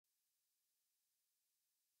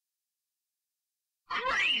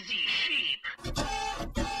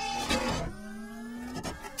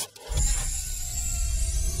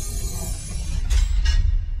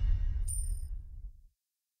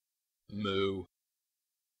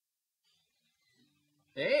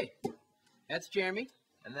Hey, that's Jeremy.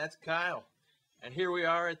 And that's Kyle. And here we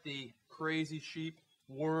are at the Crazy Sheep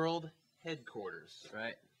World Headquarters.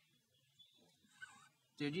 Right.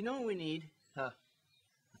 Dude, you know what we need? Huh.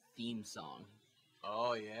 A theme song.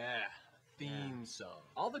 Oh, yeah. Theme song.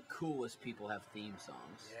 All the coolest people have theme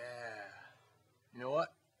songs. Yeah. You know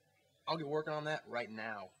what? I'll get working on that right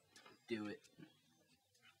now. Do it.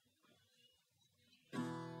 Huh.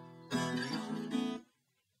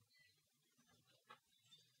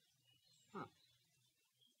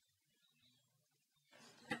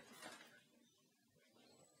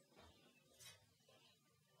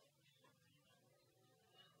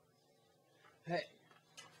 Hey.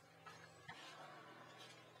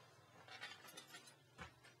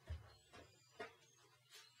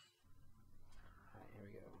 Here we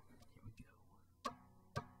go.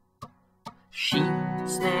 Sheep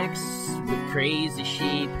snacks with crazy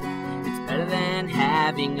sheep. It's better than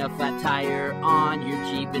having a flat tire on your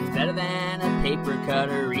Jeep. It's better than a paper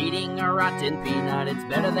cutter eating a rotten peanut. It's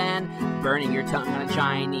better than burning your tongue on a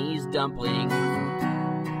Chinese dumpling.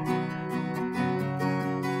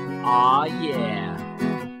 Aw, yeah.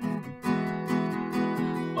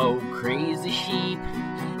 Oh, crazy sheep.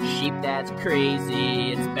 Sheep that's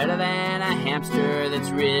crazy. It's better than a hamster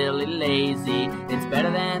that's really lazy. It's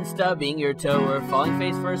better than stubbing your toe or falling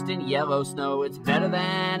face first in yellow snow. It's better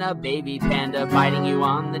than a baby panda biting you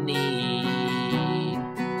on the knee.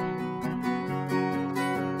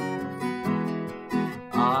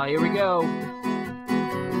 Here we go.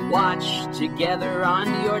 Watch together on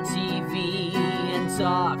your TV and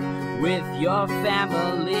talk with your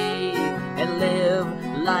family and live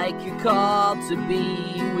like you're called to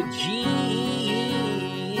be with Jesus.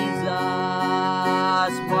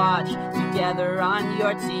 Watch together on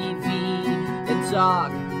your TV and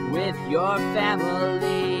talk with your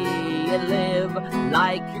family and live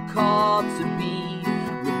like you're called to be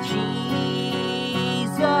with Jesus.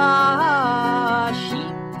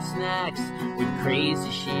 Sheep snacks with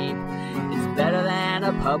crazy sheep. It's better than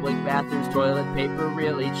a public bathroom's toilet paper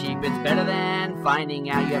really cheap. It's better than finding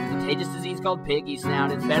out you have a contagious disease called piggy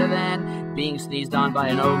snout. It's better than being sneezed on by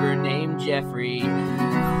an ogre named Jeffrey.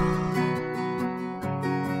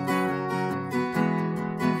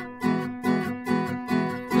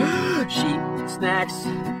 Sheep snacks,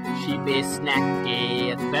 sheep is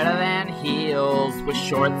snacky. It's better than heels with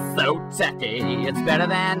shorts so tacky. It's better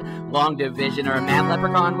than long division or a mad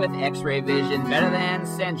leprechaun with x-ray vision. Better than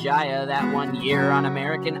Sanjaya that one year on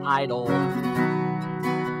American Idol.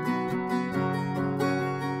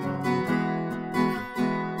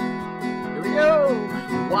 Here we go.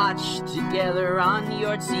 Watch together on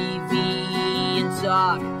your TV and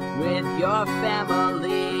talk with your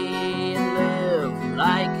family and live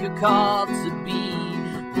like you're called to be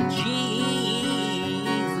with Jesus.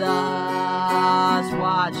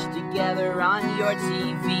 Watch together on your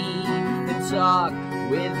TV and talk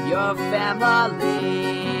with your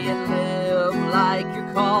family and live like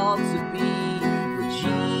you're called to be with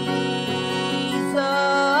Jesus.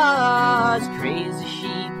 Crazy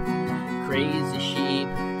sheep, crazy sheep.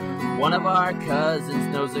 One of our cousins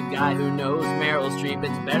knows a guy who knows Meryl Streep.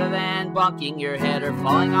 It's better than bonking your head or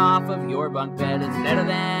falling off of your bunk bed. It's better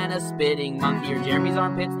than a spitting monkey or Jeremy's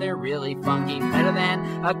armpits, they're really funky. Better than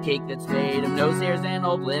a cake that's made of nose hairs and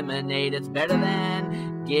old lemonade. It's better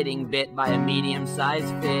than getting bit by a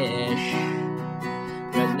medium-sized fish,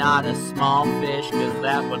 but not a small fish, cause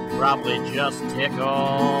that would probably just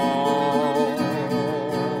tickle.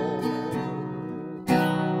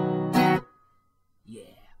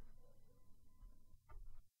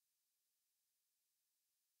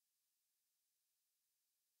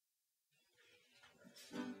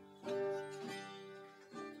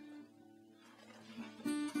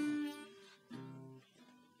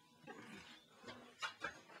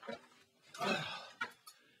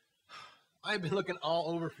 I've been looking all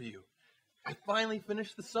over for you. I finally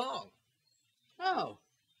finished the song. Oh.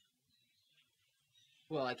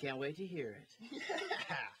 Well, I can't wait to hear it. Yeah.